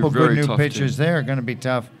got a couple good new pitchers there. Going to be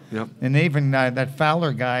tough. Yep. And even that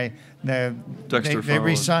Fowler guy, they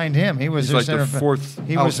re-signed him. He was He's their fourth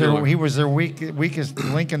outfielder. He was their weakest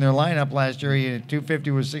link in their lineup last year. He had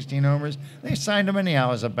 250 with 16 homers. They signed him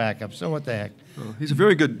anyhow as a backup. So what the heck? He's a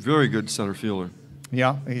very good center fielder.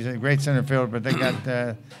 Yeah, he's a great center fielder. But they got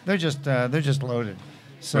they're just loaded.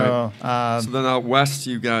 So right. So then out west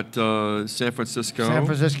you got San Francisco,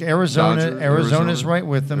 Arizona. Arizona's right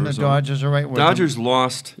with them. The Dodgers are right with them. Dodgers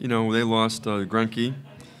lost. They lost Greinke.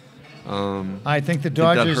 I think the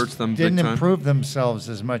Dodgers didn't improve themselves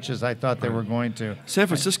as much as I thought they were going to. San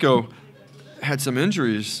Francisco had some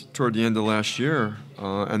injuries toward the end of last year,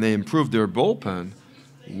 and they improved their bullpen.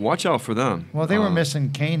 Watch out for them. Well, they were missing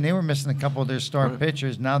Kane. They were missing a couple of their star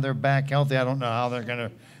pitchers. Now they're back healthy. I don't know how they're going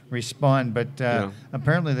to respond, but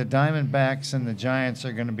apparently the Diamondbacks and the Giants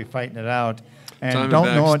are going to be fighting it out. And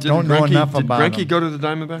don't know enough about them. Did Greinke go to the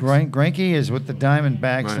Diamondbacks? Greinke is with the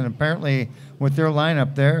Diamondbacks, and apparently with their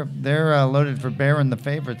lineup, they're loaded for bearing the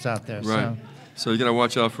favorites out there. Right. So you got to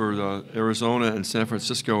watch out for Arizona and San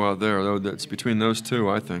Francisco out there. It's between those two,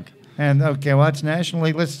 I think. And well, it's National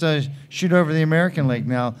League. Let's shoot over the American League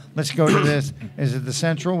now. Let's go to this. Is it the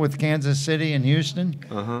Central with Kansas City and Houston?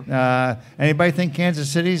 Anybody think Kansas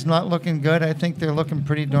City's not looking good? I think they're looking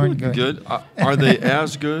pretty darn good. Are they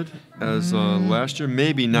as good as last year?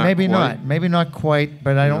 Maybe not. Maybe not quite.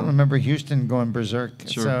 But I don't remember Houston going berserk.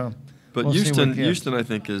 Sure. So but Houston, I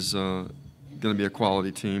think, is going to be a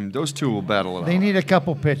quality team. Those two will battle it out. They need a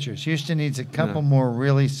couple pitchers. Houston needs a couple more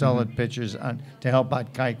really solid pitchers to help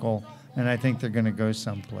out Keuchel, and I think they're going to go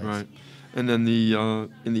someplace. Right. And then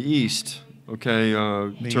in the East,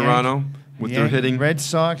 Toronto with their hitting. Red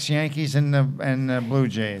Sox, Yankees, and the Blue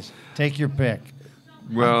Jays. Take your pick.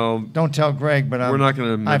 Well, don't tell Greg, but we're not going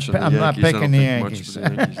to mention the Yankees. I'm not picking the Yankees. Much for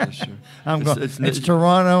the Yankees this year. It's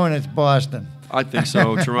Toronto and it's Boston. I think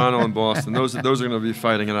so. Toronto and Boston. Those are going to be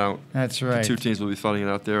fighting it out. That's right. The two teams will be fighting it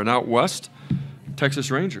out there. And out west, Texas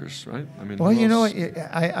Rangers, right? I mean, well,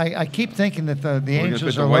 I keep thinking that the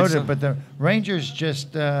Angels are loaded, but the Rangers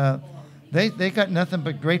just they got nothing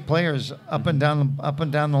but great players up and down the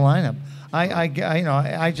lineup.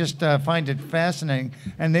 I just find it fascinating.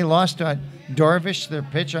 And they lost Darvish, their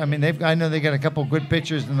pitcher. I mean, I know they got a couple good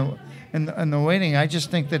pitchers in the waiting. I just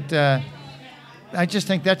think that.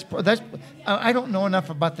 That's. I don't know enough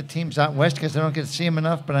about the teams out west because I don't get to see them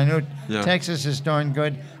enough. But I know Texas is darn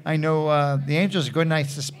good. I know the Angels are good, and I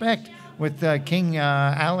suspect with King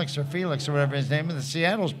Alex or Felix or whatever his name is, the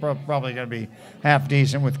Seattle's probably going to be half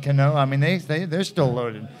decent with Cano. I mean, they're still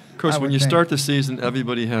loaded. Of course, when you start the season,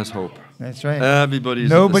 everybody has hope. That's right.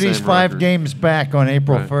 Nobody's 5 games back on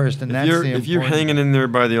April 1st, and if you're hanging in there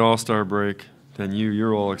by the All-Star break, then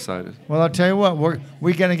you're all excited. Well, I'll tell you what, we're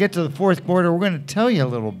going to get to the fourth quarter. We're going to tell you a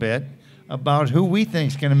little bit about who we think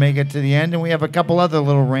is going to make it to the end, and we have a couple other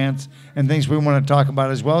little rants and things we want to talk about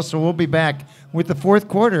as well. So we'll be back with the fourth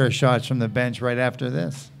quarter of Shots from the Bench right after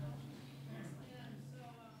this.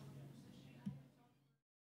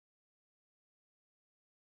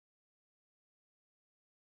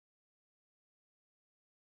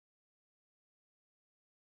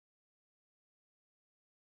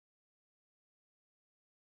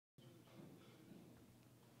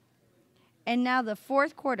 And now the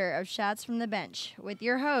fourth quarter of Shots from the Bench with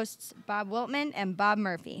your hosts, Bob Wiltman and Bob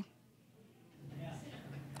Murphy.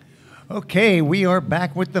 Okay, we are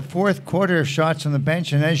back with the fourth quarter of Shots from the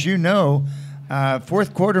Bench. And as you know,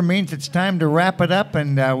 fourth quarter means it's time to wrap it up,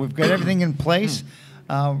 and we've got everything in place.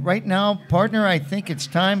 Right now, partner, I think it's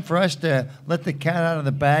time for us to let the cat out of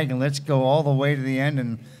the bag and let's go all the way to the end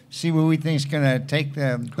and see who we think is going to take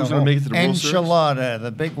the whole make it to the World Series? enchilada,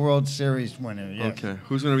 the big World Series winner. Yes. Okay,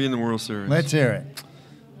 who's going to be in the World Series? Let's hear it.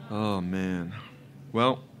 Oh, man.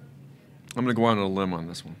 Well, I'm going to go out on a limb on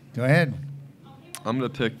this one. Go ahead. I'm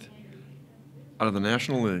going to pick, out of the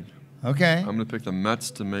National League, okay, I'm going to pick the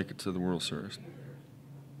Mets to make it to the World Series.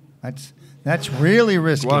 That's really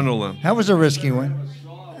risky. Go out on a limb. That was a risky one.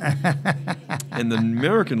 In the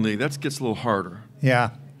American League, that gets a little harder. Yeah,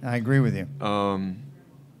 I agree with you.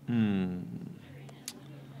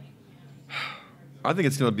 I think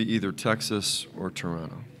it's going to be either Texas or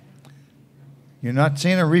Toronto. You're not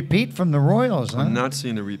seeing a repeat from the Royals, huh? I'm not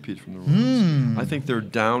seeing a repeat from the Royals. I think they're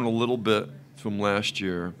down a little bit from last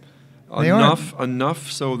year.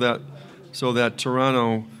 Enough so that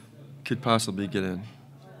Toronto could possibly get in.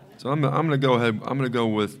 So I'm going to go ahead. I'm going to go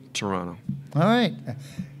with Toronto. All right.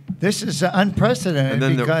 This is unprecedented. And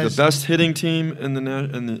then because the best hitting team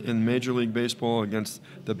in Major League Baseball against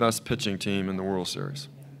the best pitching team in the World Series.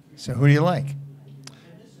 So who do you like?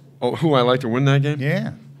 Oh, who I like to win that game?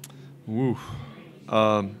 Yeah. Woo.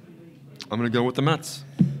 I'm going to go with the Mets.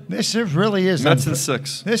 This really is. Mets in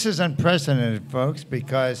 6. This is unprecedented, folks,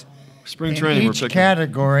 because Spring training, in we're each picking.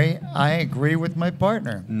 category, I agree with my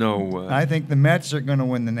partner. No way. I think the Mets are going to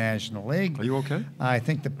win the National League. Are you okay? I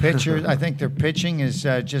think the pitchers. I think their pitching is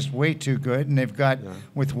just way too good, and they've got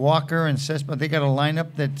with Walker and Cespedes, they got a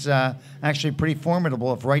lineup that's actually pretty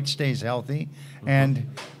formidable if Wright stays healthy. And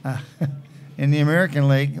in the American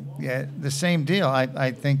League, the same deal.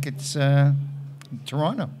 I think it's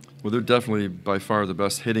Toronto. Well, they're definitely by far the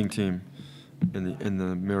best hitting team in the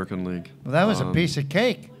American League. Well, that was a piece of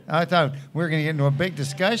cake. I thought we were going to get into a big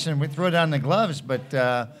discussion. We throw down the gloves, but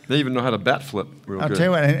they even know how to bat flip real good. I'll tell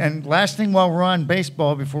you what. And last thing while we're on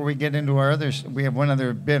baseball, before we get into our others, we have one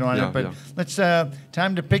other bit on it. But let's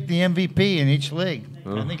time to pick the MVP in each league.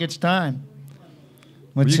 I think it's time.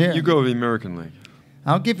 Let's hear. You go with the American League.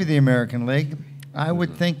 I'll give you the American League. I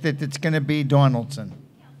would think that it's going to be Donaldson,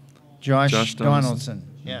 Josh Donaldson.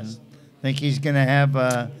 Yes, I think he's going to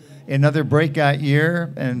have another breakout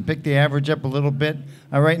year and pick the average up a little bit.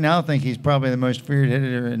 I right now think he's probably the most feared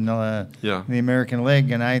hitter in the American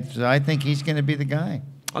League, and I think he's going to be the guy.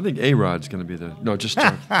 I think A-Rod's going to be the – no, just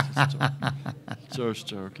joking. Just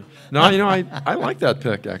joking. No, I like that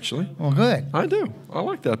pick, actually. Well, good. I do. I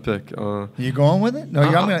like that pick. You going with it? No,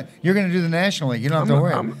 you're going to do the National League. You don't have to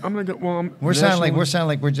worry. I'm going to go – well, we're sounding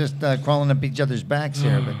like we're just crawling up each other's backs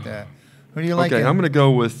here, but who do you like? Okay, I'm going to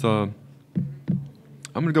go with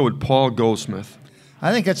Paul Goldschmidt.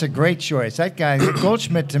 I think that's a great choice. That guy,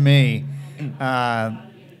 Goldschmidt, to me,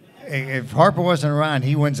 if Harper wasn't around,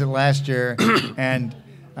 he wins it last year. And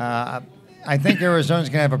I think Arizona's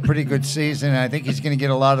going to have a pretty good season. I think he's going to get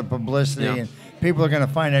a lot of publicity. And people are going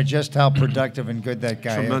to find out just how productive and good that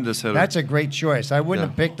guy is. Tremendous hitter. That's a great choice. I wouldn't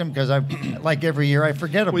have picked him because, like every year, I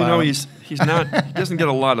forget about him. Well, he's not. He doesn't get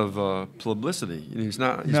a lot of publicity. He's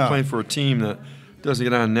not. He's playing for a team that doesn't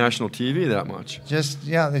get on national TV that much.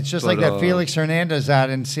 It's just like that Felix Hernandez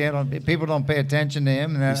out in Seattle. People don't pay attention to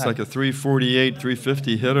him. He's like a 348,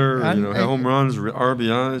 350 hitter. Home runs,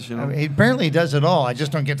 RBIs. He apparently does it all. I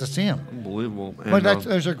just don't get to see him. Unbelievable. But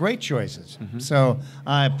those are great choices. So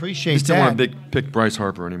I appreciate that. I still want to pick Bryce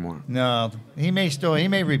Harper anymore. No, he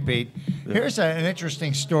may repeat. Yeah. Here's an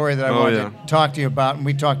interesting story that I wanted to talk to you about, and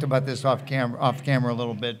we talked about this off camera a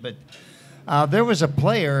little bit, but. There is a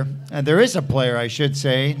player, I should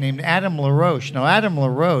say, named Adam LaRoche. Now, Adam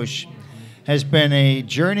LaRoche has been a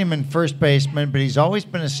journeyman first baseman, but he's always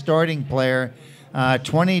been a starting player.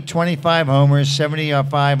 25 homers,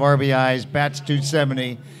 75 RBIs, bats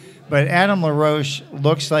 .270. But Adam LaRoche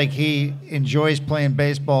looks like he enjoys playing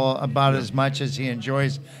baseball about as much as he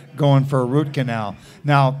enjoys going for a root canal.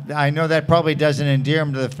 Now, I know that probably doesn't endear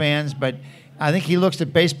him to the fans, but I think he looks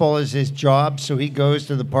at baseball as his job, so he goes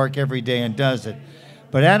to the park every day and does it.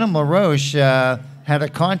 But Adam LaRoche had a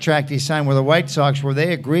contract he signed with the White Sox where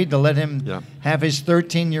they agreed to let him have his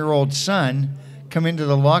 13-year-old son come into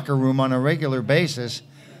the locker room on a regular basis.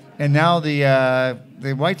 And now the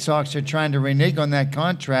White Sox are trying to renege on that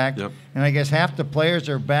contract. Yep. And I guess half the players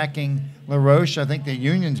are backing LaRoche. I think the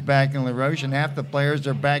union's backing LaRoche, and half the players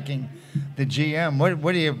are backing the GM.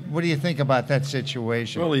 What do you think about that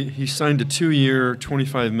situation? Well, he signed a 2-year,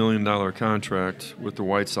 $25 million contract with the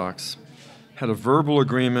White Sox. Had a verbal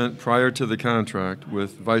agreement prior to the contract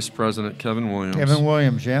with Vice President Kevin Williams.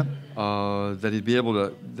 That he'd be able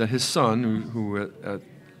to, that his son, who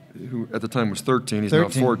at the time was 13, he's now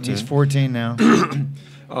 14. He's 14 now.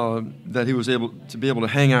 That he was able to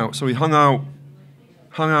hang out. So he hung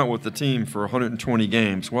out with the team for 120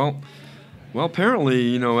 games. Well,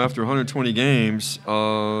 apparently, after 120 games,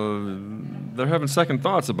 they're having second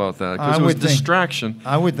thoughts about that because it was distraction.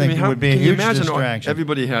 I would think it would be a huge distraction.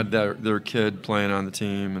 Everybody had their kid playing on the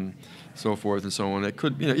team and so forth and so on. It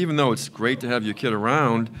could, even though it's great to have your kid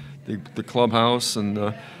around the clubhouse and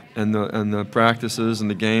the practices and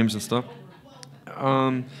the games and stuff.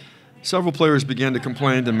 Several players began to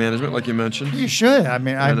complain to management, like you mentioned. You should. I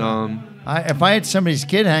mean, if I had somebody's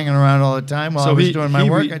kid hanging around all the time while I was doing my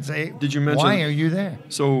work, I'd say, why are you there?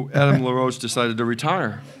 So Adam LaRoche decided to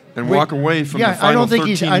retire and walk away from the final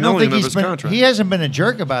 $13 million of his contract. He hasn't been a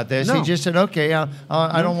jerk about this. No. He just said, okay,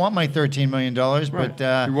 I don't want my $13 million, but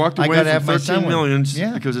he walked away from $13 million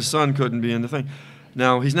because his son couldn't be in the thing.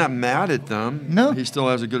 Now, he's not mad at them. No. He still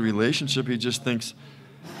has a good relationship. He just thinks,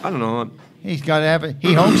 I don't know. He's got to have it.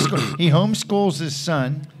 He homeschools his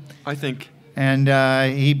son. I think. And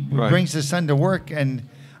he brings his son to work. And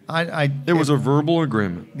It was a verbal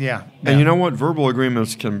agreement. Yeah. And you know what? Verbal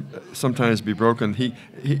agreements can sometimes be broken.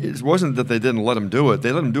 It wasn't that they didn't let him do it.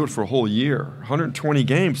 They let him do it for a whole year. 120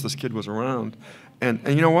 games this kid was around. And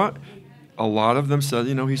you know what? A lot of them said,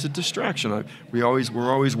 he's a distraction. We're always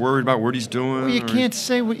worried about what he's doing. Well, you can't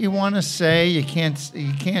say what you want to say. You can't.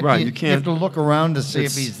 Right. You have to look around to see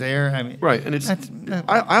if he's there. I mean, right. And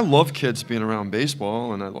I love kids being around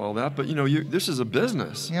baseball and all that, but this is a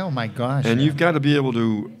business. Yeah, oh my gosh. And you've got to be able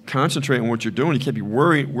to concentrate on what you're doing. You can't be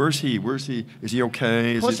worried. Where's he? Is he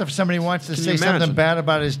okay? Plus, if somebody wants to say something bad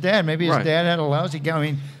about his dad, maybe his dad had a lousy game. I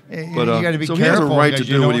mean, you got to be careful. He has a right to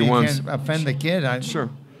do what he wants. You can't offend the kid. Sure.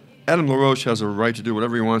 Adam LaRoche has a right to do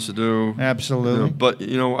whatever he wants to do. Absolutely. But,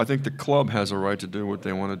 I think the club has a right to do what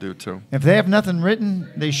they want to do, too. If they have nothing written,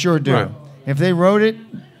 they sure do. Right. If they wrote it,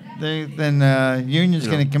 then Union's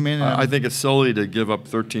going to come in. I think it's silly to give up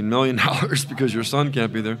 $13 million because your son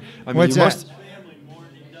can't be there. I mean, What's that?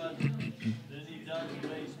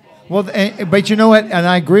 Well, but you know what? And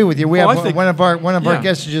I agree with you. We have one of our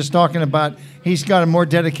guests is just talking about he's got a more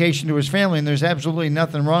dedication to his family, and there's absolutely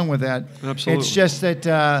nothing wrong with that. Absolutely. It's just that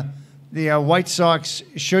the White Sox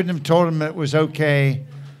shouldn't have told him it was okay,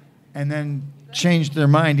 and then changed their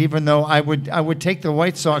mind. Even though I would take the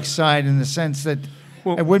White Sox side in the sense that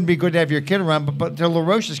it wouldn't be good to have your kid around. But to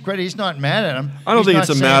LaRoche's credit, he's not mad at him. I don't think it's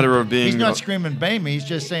a matter of being. He's not screaming "bang me." He's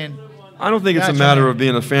just saying. I don't think it's a matter of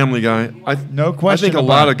being a family guy. No question. I think a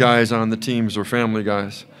lot of guys on the teams are family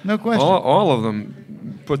guys. No question. All of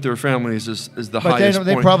them put their families as the highest point.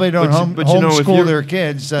 They probably don't homeschool their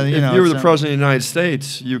kids. If you're the president of the United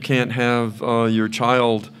States, you can't have your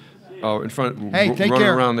child in front, running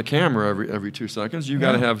around the camera every 2 seconds. You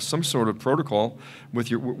got to have some sort of protocol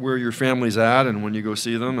with where your family's at and when you go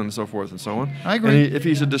see them and so forth and so on. I agree. And if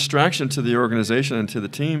he's a distraction to the organization and to the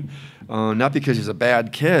team, not because he's a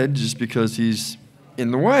bad kid, just because he's in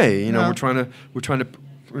the way. We're trying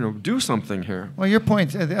to do something here. Well, your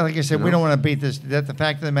point, like I said, we don't want to beat this. The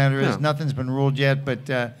fact of the matter is, nothing's been ruled yet, but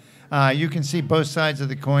you can see both sides of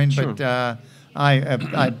the coin. Sure. But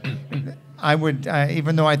I would,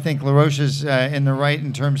 even though I think LaRoche is in the right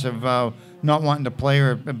in terms of not wanting to play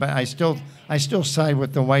her, but I still side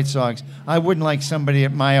with the White Sox. I wouldn't like somebody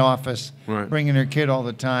at my office bringing her kid all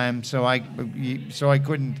the time, so I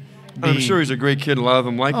couldn't. I'm sure he's a great kid. A lot of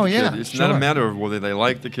them like the kid. It's not a matter of whether they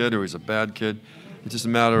like the kid or he's a bad kid. It's just a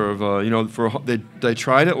matter of they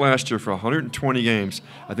tried it last year for 120 games.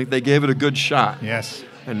 I think they gave it a good shot. Yes.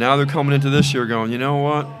 And now they're coming into this year going, you know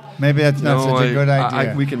what? Maybe that's not such a good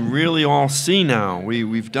idea. We can really all see now.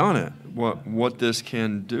 We've done it. What this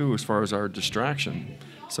can do as far as our distraction.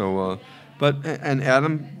 So, and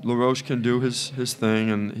Adam LaRoche can do his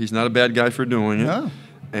thing, and he's not a bad guy for doing it. No.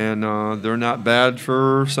 And they're not bad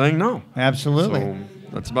for saying no. Absolutely. So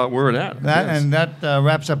that's about where it's at. That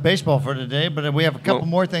wraps up baseball for today. But we have a couple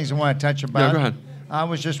more things I want to touch about. Yeah, go ahead. I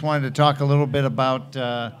was just wanted to talk a little bit about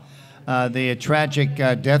the tragic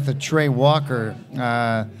death of Trey Walker.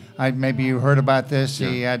 Maybe you heard about this. Yeah.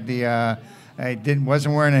 He had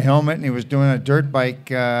wasn't wearing a helmet, and he was doing a dirt bike.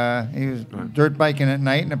 He was dirt biking at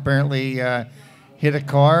night, and apparently hit a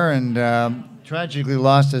car and tragically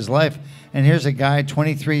lost his life. And here's a guy,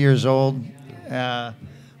 23 years old.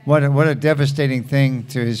 What a devastating thing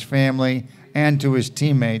to his family and to his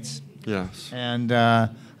teammates. Yes. And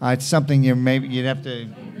it's something you'd have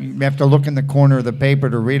to look in the corner of the paper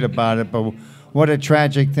to read about it. But what a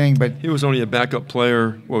tragic thing. But he was only a backup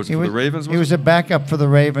player. What was it for the Ravens? He was a backup for the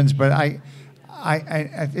Ravens. But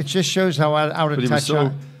it just shows how out of touch.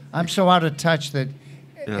 I'm so out of touch that.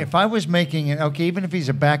 Yeah. If I was making it, even if he's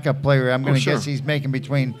a backup player, I'm going to guess he's making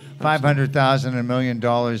between $500,000 and $1 million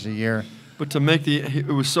a year. But to make it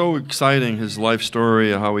was so exciting, his life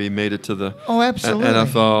story, how he made it to the absolutely.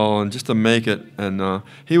 NFL, and just to make it. And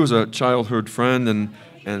he was a childhood friend, and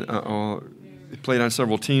he played on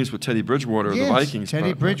several teams with Teddy Bridgewater of the Vikings.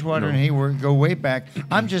 Teddy Bridgewater and he go way back.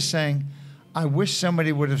 I'm just saying, I wish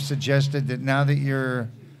somebody would have suggested that now that you're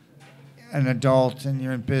an adult and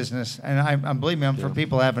you're in business, and believe me, I'm for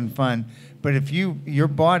people having fun. But if your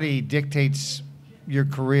body dictates your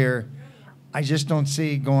career, I just don't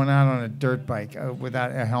see going out on a dirt bike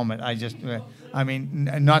without a helmet. Not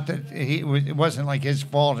that it wasn't like his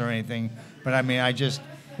fault or anything, but I just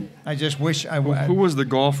wish I would. Who was the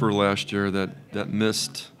golfer last year that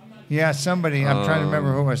missed? Yeah, somebody. I'm trying to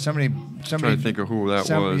remember who it was. Somebody. I'm trying to think of who that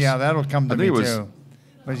was. Yeah, that'll come to me too.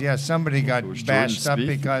 But somebody got bashed up Spieth.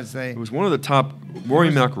 because they. It was one of the top.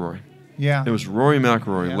 Rory McIlroy. Yeah. It was Rory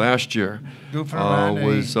McIlroy last year. Goofing around.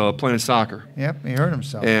 Was playing soccer. Yep, he hurt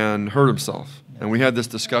himself. And hurt himself. And we had this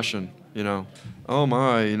discussion You know, oh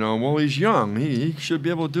my, you know, well, he's young. He should be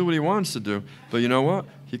able to do what he wants to do. But you know what?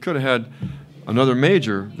 He could have had another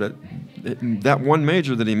major. That one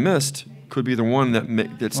major that he missed could be the one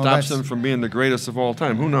that stops him from being the greatest of all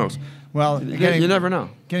time. Who knows? Well, you never know.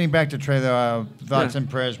 Getting back to Trey, thoughts and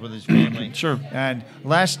prayers with his family. Sure. And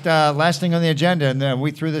last thing on the agenda, and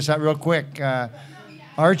we threw this out real quick.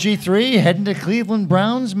 RG3 heading to Cleveland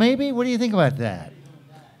Browns, maybe? What do you think about that?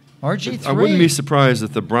 RG3? I wouldn't be surprised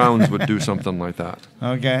if the Browns would do something like that.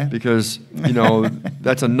 Okay. Because, you know,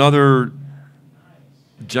 that's another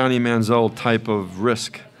Johnny Manziel type of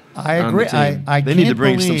risk. I agree. They need to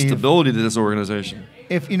bring some stability to this organization.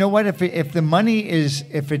 If you know what, if the money is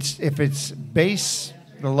if it's base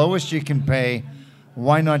the lowest you can pay,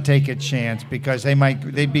 why not take a chance? Because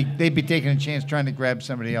they'd be taking a chance trying to grab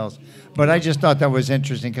somebody else. But I just thought that was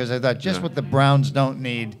interesting because I thought what the Browns don't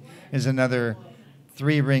need is another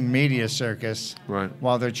 3-ring media circus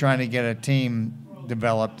while they're trying to get a team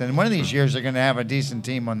developed. And one of these years they're going to have a decent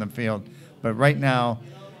team on the field. But right now,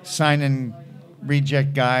 signing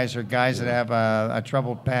reject guys or guys that have a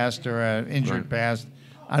troubled past or an injured past,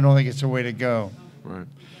 I don't think it's the way to go. Right.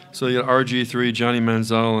 So you got RG3, Johnny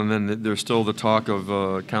Manziel, and then there's still the talk of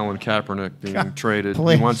Colin Kaepernick being traded.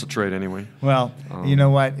 Please. He wants to trade anyway. Well, you know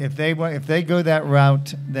what? If they go that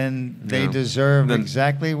route, then they deserve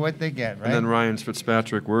exactly what they get, right? And then Ryan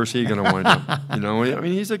Fitzpatrick, where's he going to wind up? You know, I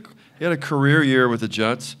mean, he had a career year with the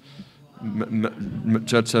Jets.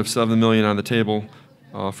 Jets have $7 million on the table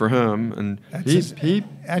for him, and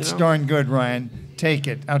that's darn good, Ryan. Take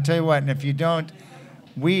it. I'll tell you what. And if you don't.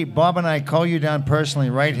 Bob and I call you down personally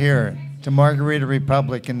right here to Margarita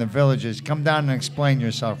Republic in the Villages. Come down and explain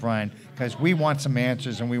yourself, Ryan, because we want some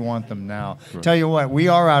answers and we want them now. Right. Tell you what, we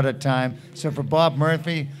are out of time. So for Bob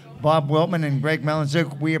Murphy, Bob Wiltman, and Greg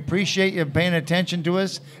Melanzuk, we appreciate you paying attention to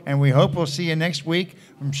us, and we hope we'll see you next week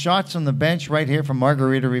from Shots on the Bench right here from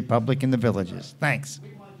Margarita Republic in the Villages. Thanks.